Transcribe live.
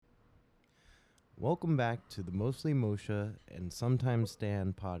Welcome back to the Mostly Moshe and Sometimes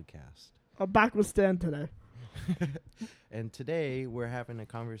Stan podcast. I'm back with Stan today. And today we're having a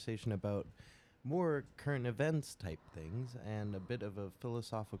conversation about more current events type things and a bit of a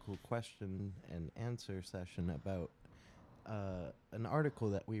philosophical question and answer session about an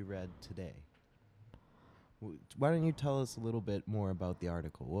article that we read today. Why don't you tell us a little bit more about the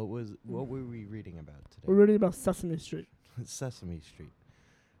article? What were we reading about today? We're reading about Sesame Street. Sesame Street.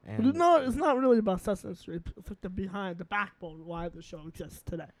 But it's not really about Sesame Street. It's like the backbone why the show exists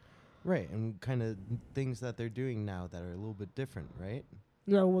today. Right, and kind of things that they're doing now that are a little bit different, right?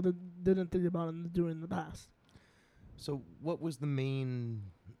 Yeah, well, they didn't think about it doing in the past. So, what was the main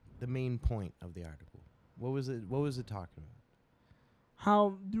point of the article? What was it talking about?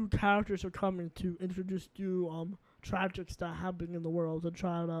 How new characters are coming to introduce new tragics that are happening in the world and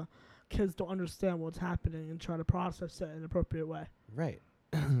try to kids to understand what's happening and try to process it in an appropriate way. Right.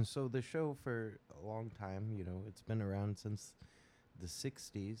 So the show for a long time, it's been around since the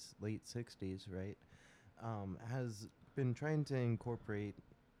 60s, late 60s, right? Has been trying to incorporate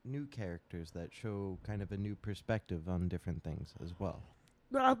new characters that show kind of a new perspective on different things as well.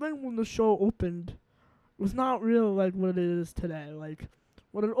 I think when the show opened, it was not really like what it is today. Like,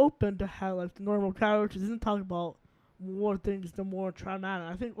 when it opened to have like the normal characters, it didn't talk about more things, the more traumatic.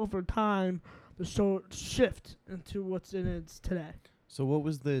 I think over time, the show shift into what's in it today. So what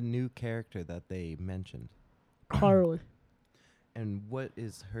was the new character that they mentioned? Carly. And what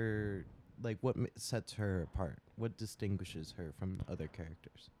is her, what sets her apart? What distinguishes her from other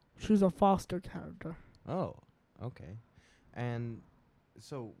characters? She's a foster character. Oh, okay. And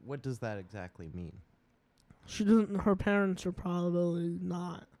so what does that exactly mean? Her parents are probably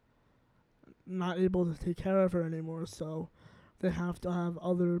not able to take care of her anymore, so they have to have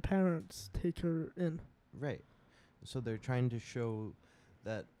other parents take her in. Right. So they're trying to show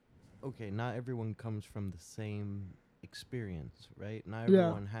that, okay, not everyone comes from the same experience, right? Not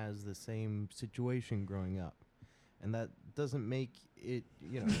everyone has the same situation growing up. And that doesn't make it,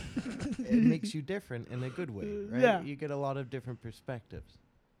 it makes you different in a good way, right? Yeah. You get a lot of different perspectives,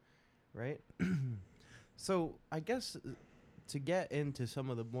 right? So I guess to get into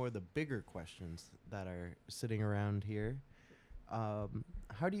some of the bigger questions that are sitting around here,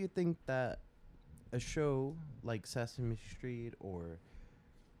 how do you think that a show like Sesame Street or,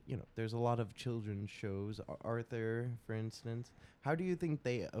 there's a lot of children's shows, Arthur, for instance, how do you think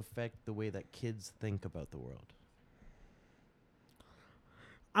they affect the way that kids think about the world?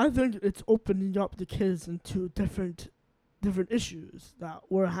 I think it's opening up the kids into different issues that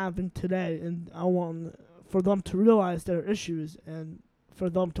we're having today, and I want for them to realize their issues and for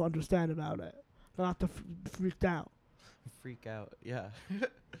them to understand about it, not to freak out. Freak out, yeah.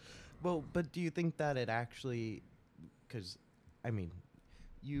 Well, but do you think that it actually, because,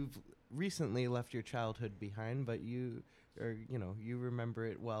 you've recently left your childhood behind, but you remember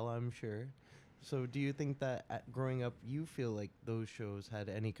it well, I'm sure. So do you think that growing up, you feel like those shows had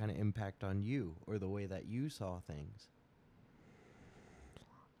any kind of impact on you or the way that you saw things?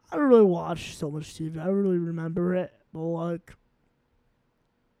 I don't really watch so much TV. I don't really remember it, but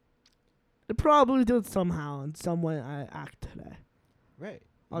it probably did somehow in some way I act today. Right.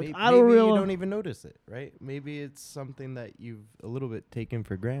 Like, Maybe you don't even notice it, right? Maybe it's something that you've a little bit taken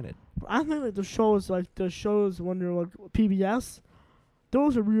for granted. I think the shows when you're like PBS,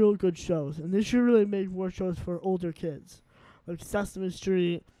 those are real good shows, and they should really make more shows for older kids, like Sesame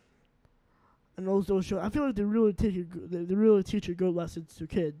Street, and those shows. I feel like they really teach a good lessons to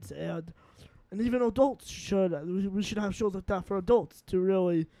kids, and even adults should. We should have shows like that for adults to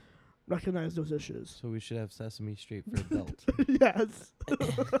really recognize those issues. So we should have Sesame Street for adults. Yes.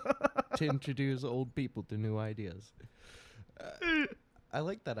 To introduce old people to new ideas. I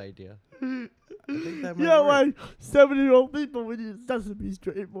like that idea. I think that might work. Like 70-year-old people we need Sesame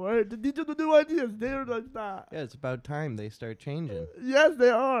Street for to teach them the new ideas. They're like that. Yeah, it's about time they start changing. Yes, they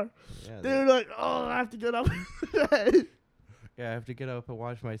are. Yeah, they're like, oh, I have to get up. Yeah, I have to get up and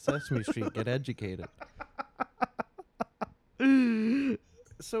watch my Sesame Street, get educated.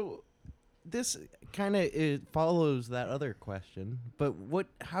 So this kind of follows that other question, but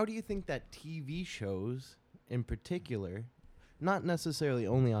how do you think that TV shows in particular, not necessarily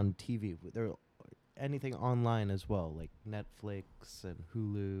only on TV, but there anything online as well, like Netflix and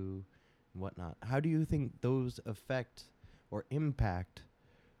Hulu and whatnot, how do you think those affect or impact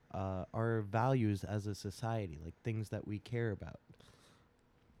our values as a society, like things that we care about?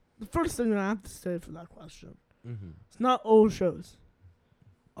 The first thing I have to say for that question, Mm-hmm. it's not all shows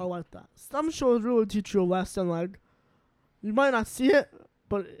are like that. Some shows really teach you a lesson, like, you might not see it,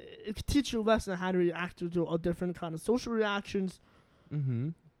 but it can teach you a lesson how to react to a different kind of social reactions. Mm-hmm.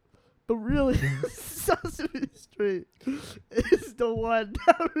 But really, Sesame Street is the one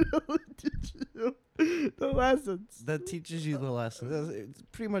that really teaches you the lessons. That teaches you the lesson. It's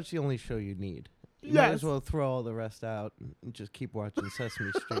pretty much the only show you need. You Yes. might as well throw all the rest out and just keep watching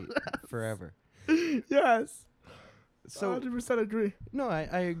Sesame Street forever. Yes. So 100% agree. no,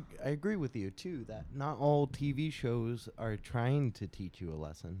 I agree with you too that not all TV shows are trying to teach you a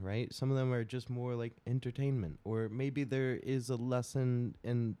lesson, right? Some of them are just more like entertainment, or maybe there is a lesson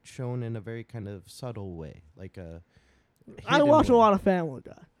shown in a very kind of subtle way, like a. I hidden watch a way. lot of Family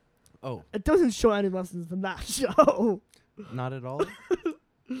Guy. Oh, It doesn't show any lessons from that show. not at all.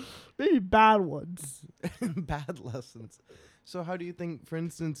 Maybe bad ones. Bad lessons. So how do you think, for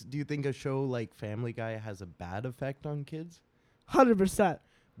instance, do you think a show like Family Guy has a bad effect on kids? 100%.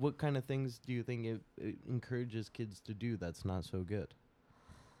 What kind of things do you think it encourages kids to do that's not so good?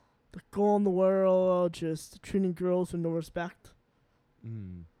 The goal in the world, just treating girls with no respect.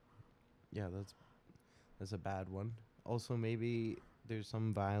 Yeah, that's a bad one. Also, maybe there's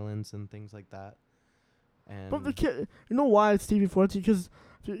some violence and things like that. And But the kid, you know why it's TV-14? Because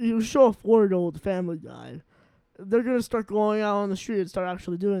you show a 4-year-old Family Guy, they're going to start going out on the street and start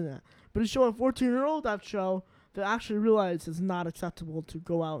actually doing that. But you show a 14-year-old that show, they actually realize it's not acceptable to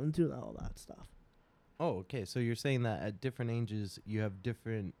go out and do all that stuff. oh, okay. So you're saying that at different ages you have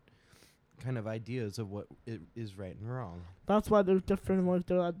different kind of ideas of what is right and wrong. That's why they're different.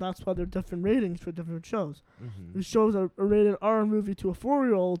 That's why they're different ratings for different shows. Mm-hmm. If shows a rated R movie to a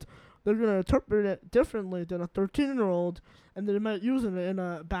 4-year-old, they're gonna interpret it differently than a 13-year-old, and they might use it in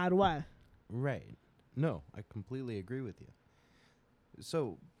a bad way. Right. No, I completely agree with you.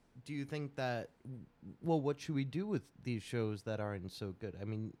 So, do you think that, well, what should we do with these shows that aren't so good? I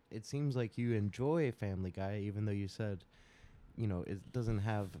mean, it seems like you enjoy Family Guy, even though you said, you know, it doesn't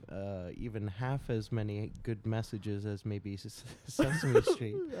have even half as many good messages as maybe Sesame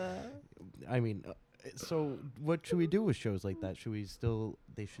Street. I mean, so what should we do with shows like that?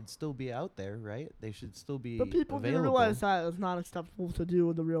 They should still be out there, right? They should still be But people available. didn't realize that it's not acceptable to do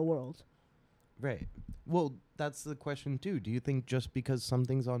in the real world. Right. Well, that's the question too. Do you think just because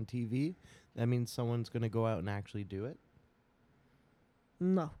something's on TV, that means someone's going to go out and actually do it?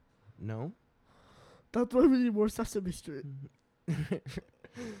 No. No? That's why we need more Sesame Street.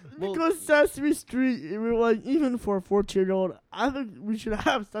 Well, Because Sesame Street, even for a 14-year-old, I think we should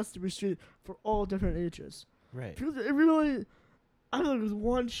have Sesame Street for all different ages. right. Because it really, I feel like there's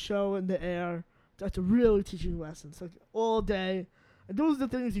one show in the air that's really teaching lessons, like all day. And those are the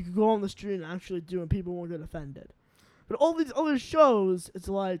things you could go on the street and actually do and people won't get offended. But all these other shows, it's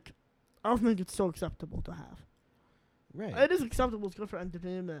like, I don't think it's so acceptable to have. Right. It is acceptable, it's good for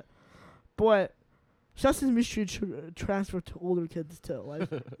entertainment. But Sesame Street should transfer to older kids too. Like,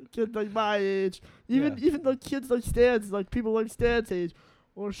 kids like my age. Even the kids like Stan's, like people like Stan's age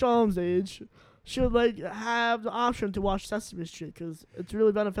or Sean's age, should like have the option to watch Sesame Street because it's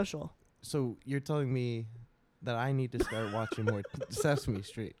really beneficial. So you're telling me that I need to start watching more Sesame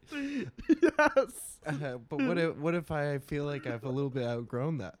Street. Yes. But what if I feel like I've a little bit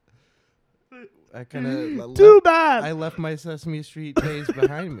outgrown that? I kind of Too bad. I left my Sesame Street days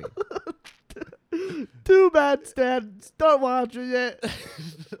behind me. Too bad, Stan. Start watching it.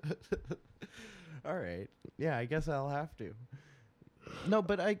 All right. Yeah, I guess I'll have to. No,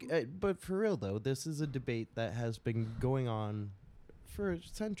 but but for real though, this is a debate that has been going on for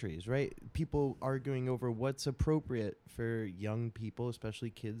centuries, right? People arguing over what's appropriate for young people, especially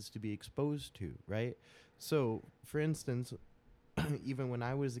kids, to be exposed to, right? So, for instance, even when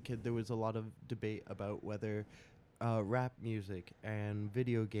I was a kid, there was a lot of debate about whether rap music and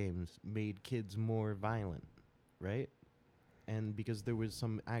video games made kids more violent, right? And because there was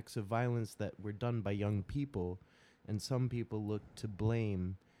some acts of violence that were done by young people, and some people looked to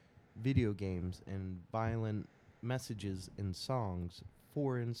blame video games and violent messages in songs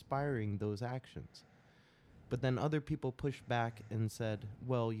for inspiring those actions. But then other people pushed back and said,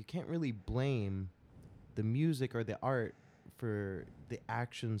 well, you can't really blame the music or the art for the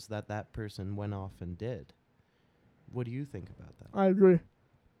actions that person went off and did. What do you think about that? I agree.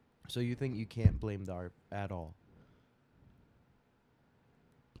 So you think you can't blame the art at all?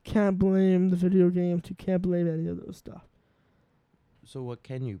 Can't blame the video games. You can't blame any of those stuff. So what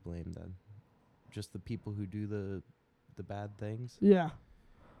can you blame then? Just the people who do the bad things? Yeah.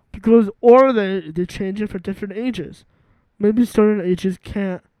 Because, or they change it for different ages. Maybe certain ages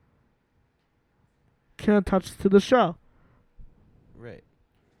can't touch to the show. Right.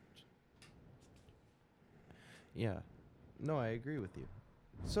 Yeah. No, I agree with you.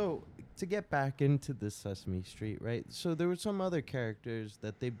 So, to get back into this Sesame Street, right? So there were some other characters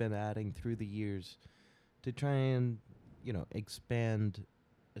that they've been adding through the years to try and, expand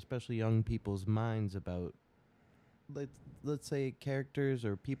especially young people's minds about let's say characters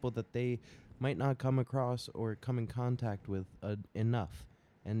or people that they might not come across or come in contact with enough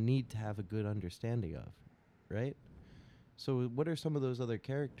and need to have a good understanding of, right? So what are some of those other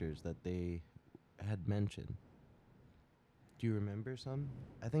characters that they had mentioned? Do you remember some?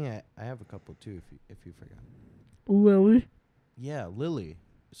 I think I have a couple too if you forgot. Lily, Yeah, Lily.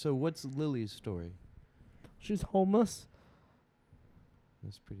 So what's Lily's story? she's homeless.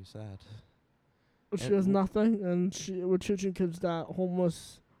 That's pretty sad. She And has nothing, and we're teaching kids that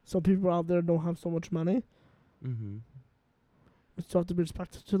homeless. Some people out there don't have so much money. Mm-hmm. We still have to be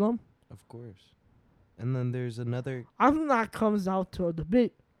respectful to them. Of course. And then there's another I think that comes out to a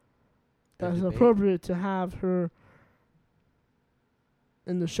debate. That's debate? appropriate to have her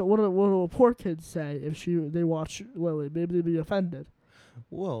in the show. What do poor kids say if they watch Lily? Maybe they'd be offended.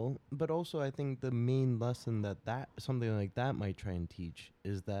 Well, but also I think the main lesson that something like that might try and teach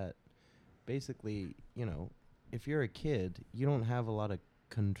is that basically, if you're a kid, you don't have a lot of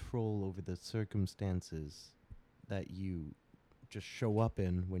control over the circumstances that you just show up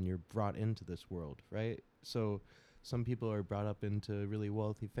in when you're brought into this world, right? So some people are brought up into really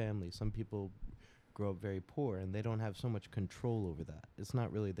wealthy families. Some people grow up very poor and they don't have so much control over that. It's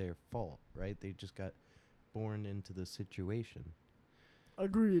not really their fault, right? They just got born into the situation.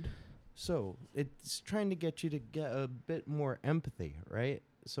 Agreed. So it's trying to get you to get a bit more empathy, right?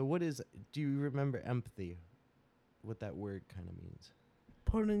 So do you remember empathy? What that word kind of means?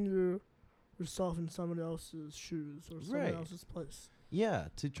 Putting yourself in somebody else's shoes or someone else's place. Yeah,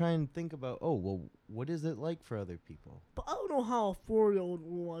 to try and think about, what is it like for other people? But I don't know how a 4-year-old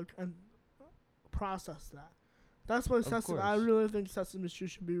will and process that. That's why I really think Sesame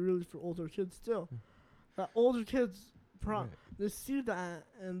Street should be really for older kids too. That older kids they see that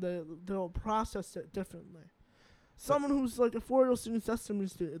and they'll process it differently. Someone who's like a 4-year-old seeing Sesame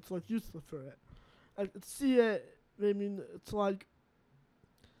Street, it's like useless for it. I see it. I mean, it's like,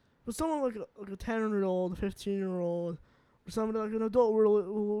 but someone like a 10-year-old, 15-year-old, or somebody like an adult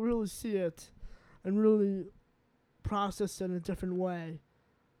will really see it, and really process it in a different way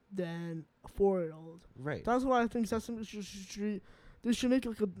than a 4-year-old. Right. That's why I think Sesame Street, they should make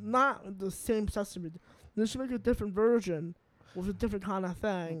not the same Sesame. They should make a different version with a different kind of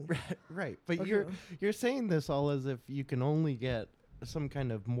thing. Right. But you're saying this all as if you can only get some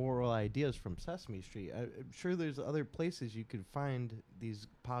kind of moral ideas from Sesame Street. I'm sure there's other places you could find these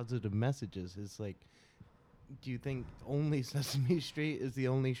positive messages. It's like, do you think only Sesame Street is the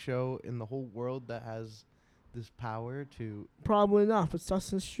only show in the whole world that has this power to? Probably not, but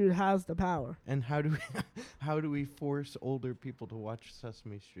Sesame Street has the power. And how do we force older people to watch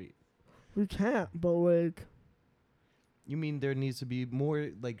Sesame Street? We can't, but like. You mean there needs to be more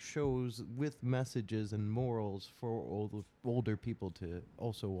like shows with messages and morals for older people to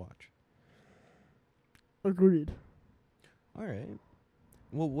also watch? Agreed. All right.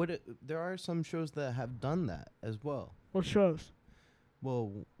 Well, there are some shows that have done that as well. What shows?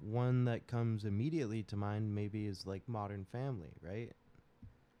 Well, one that comes immediately to mind maybe is like Modern Family, right?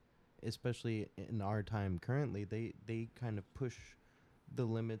 Especially in our time currently, they kind of push the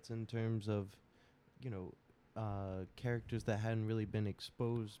limits in terms of, characters that hadn't really been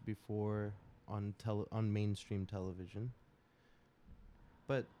exposed before on mainstream television.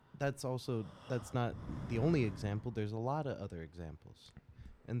 But that's not the only example. There's a lot of other examples.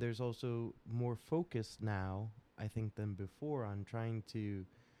 And there's also more focus now, I think, than before on trying to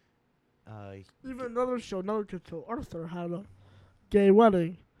even another kid show, Arthur, had a gay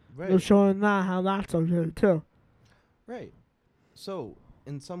wedding. Right. They're showing that how that's okay too. Right. So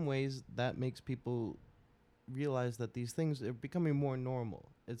in some ways that makes people realize that these things are becoming more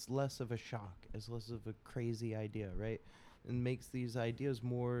normal. It's less of a shock. It's less of a crazy idea, right? It makes these ideas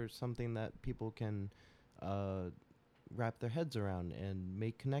more something that people can wrap their heads around and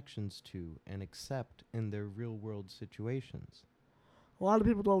make connections to and accept in their real world situations. A lot of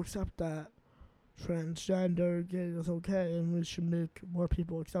people don't accept that transgender gay is okay, and we should make more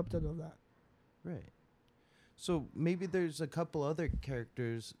people accepted of that. Right. So maybe there's a couple other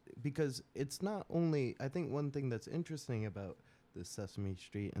characters, because it's not only, I think one thing that's interesting about this Sesame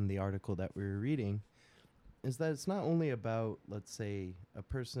Street and the article that we were reading is that it's not only about, let's say, a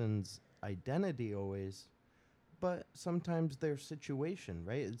person's identity always, but sometimes their situation,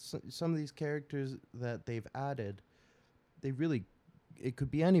 right? It's some of these characters that they've added, it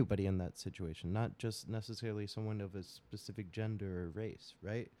could be anybody in that situation, not just necessarily someone of a specific gender or race,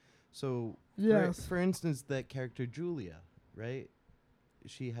 right? So, yes. for instance, that character Julia, right?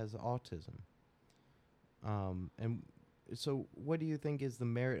 She has autism. And so what do you think is the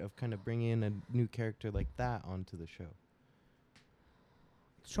merit of kind of bringing in a new character like that onto the show?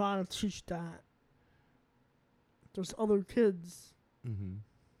 trying to teach that there's other kids Mm-hmm.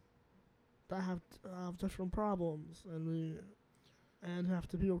 that have different problems, and have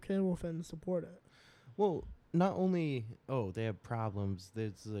to be okay with it and support it. Well, not only they have problems.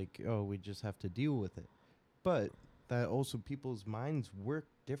 It's like we just have to deal with it, but that also people's minds work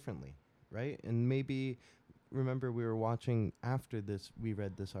differently, right? And maybe remember we were watching after this. We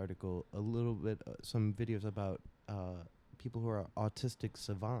read this article a little bit, some videos about people who are autistic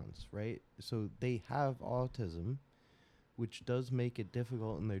savants, right? So they have autism, which does make it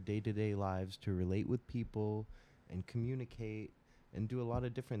difficult in their day-to-day lives to relate with people and communicate and do a lot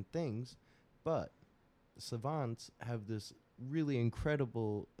of different things, but savants have this really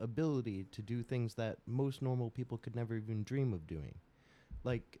incredible ability to do things that most normal people could never even dream of doing.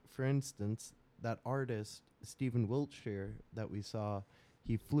 Like, for instance, that artist, Stephen Wiltshire, that we saw,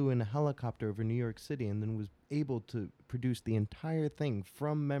 he flew in a helicopter over New York City and then was able to produce the entire thing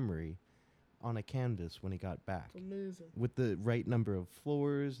from memory on a canvas when he got back. It's amazing. With the right number of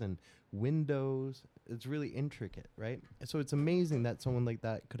floors and windows. It's really intricate, right? So it's amazing that someone like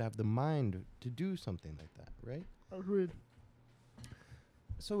that could have the mind to do something like that, right? Agreed.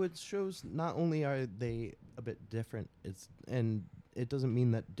 So it shows not only are they a bit different, and it doesn't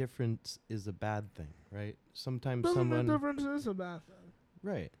mean that difference is a bad thing, right? Sometimes someone difference is a bad thing.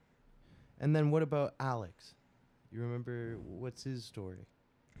 right. And then what about Alex? You remember what's his story?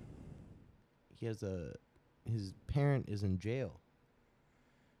 He has his parent is in jail.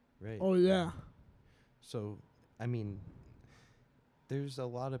 Right. Oh yeah. So, I mean, there's a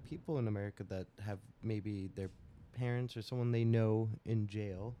lot of people in America that have maybe their parents or someone they know in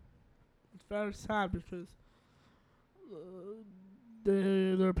jail. It's very sad because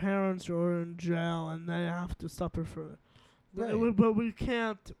their parents are in jail and they have to suffer for it. Right. But we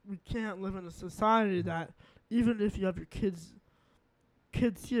can't live in a society that even if you have your kids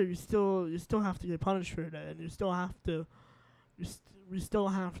here, you still have to get punished for it, and you still have to we still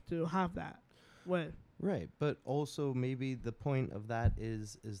have to have that way. Right, but also maybe the point of that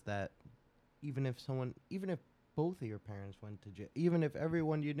is that even if both of your parents went to jail, even if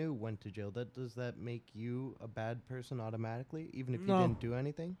everyone you knew went to jail, does that make you a bad person automatically, even if you didn't do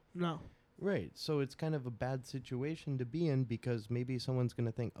anything? No. Right, so it's kind of a bad situation to be in because maybe someone's going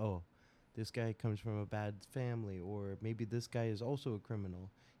to think, oh, this guy comes from a bad family, or maybe this guy is also a criminal,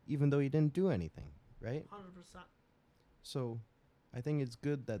 even though he didn't do anything, right? 100%. So I think it's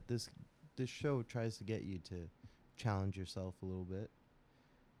good that this show tries to get you to challenge yourself a little bit,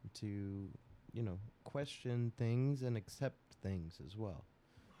 to, question things and accept things as well.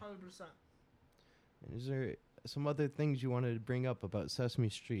 100%. And is there some other things you wanted to bring up about Sesame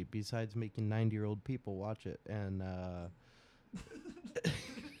Street besides making 90-year-old people watch it? And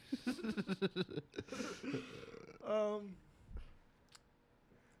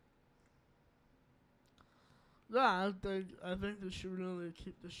yeah, I think they should really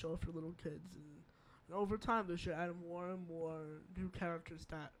keep the show for little kids, and over time they should add more and more new characters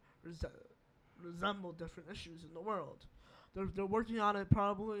that resemble different issues in the world. They're working on it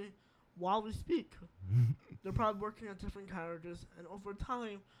probably while we speak. They're probably working on different characters, and over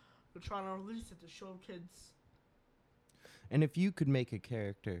time they're trying to release it to show kids. And if you could make a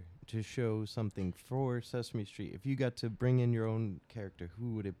character to show something for Sesame Street, if you got to bring in your own character,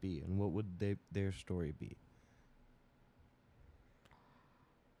 who would it be, and what would their story be?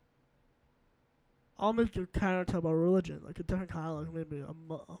 I'll make a character about religion, like a different kind, like maybe a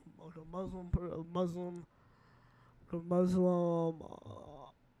Muslim,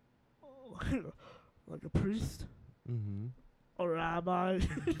 like a priest, Mm-hmm. a rabbi.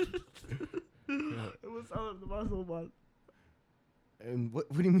 Yeah. It was the Muslim one. And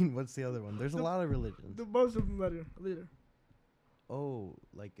what do you mean? What's the other one? There's a lot of religions. The Muslim leader. Oh,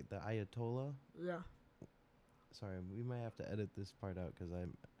 like the Ayatollah? Yeah. Sorry, we might have to edit this part out because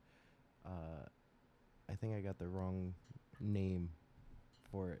I think I got the wrong name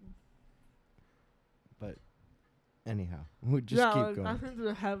for it. But anyhow, we'll just keep going. I think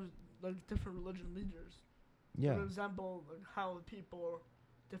they have like different religion leaders. Yeah. For example, like how people,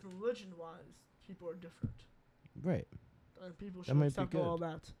 different religion-wise, people are different. Right. And people That should might be accept all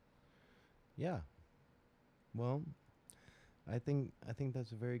that. Yeah. Well, I think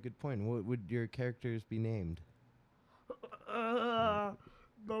that's a very good point. What would your characters be named?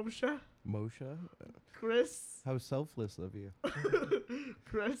 Moshe. Moshe? Chris. How selfless of you.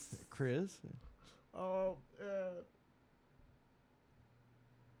 Chris. Chris?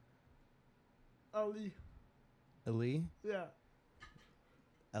 Ali. Ali? Yeah.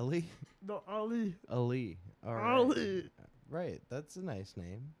 Ellie? No, Ali. Ali. All right. Ali. Right. That's a nice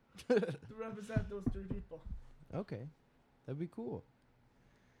name. To represent those three people. Okay. That'd be cool.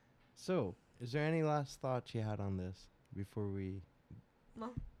 So, is there any last thoughts you had on this before we? No.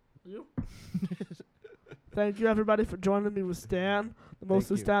 You? Thank you, everybody, for joining me with Stan, the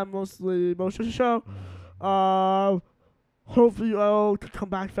Mostly you. Stan, Mostly Motion Show. Hopefully you all can come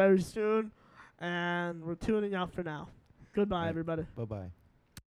back very soon. And we're tuning out for now. Goodbye, Right. everybody. Bye bye.